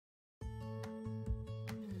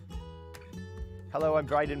Hello, I'm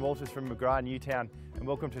Braden Walters from McGrath Newtown and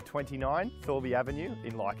welcome to 29 Thorby Avenue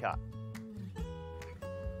in Leichhardt.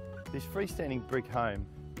 This freestanding brick home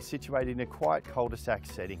is situated in a quiet cul-de-sac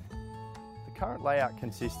setting. The current layout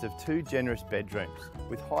consists of 2 generous bedrooms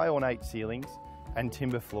with high ornate ceilings and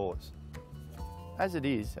timber floors. As it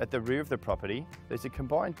is, at the rear of the property, there's a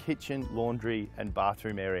combined kitchen, laundry and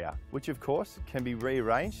bathroom area, which of course can be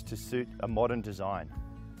rearranged to suit a modern design.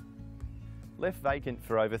 Left vacant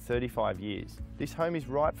for over 35 years, this home is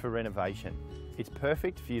ripe for renovation. It's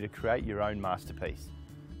perfect for you to create your own masterpiece.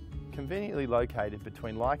 Conveniently located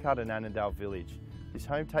between Leichhardt and Annandale Village, this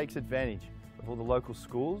home takes advantage of all the local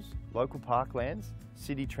schools, local parklands,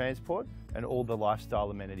 city transport and all the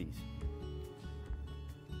lifestyle amenities.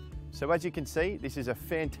 So as you can see, this is a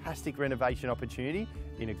fantastic renovation opportunity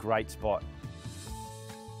in a great spot.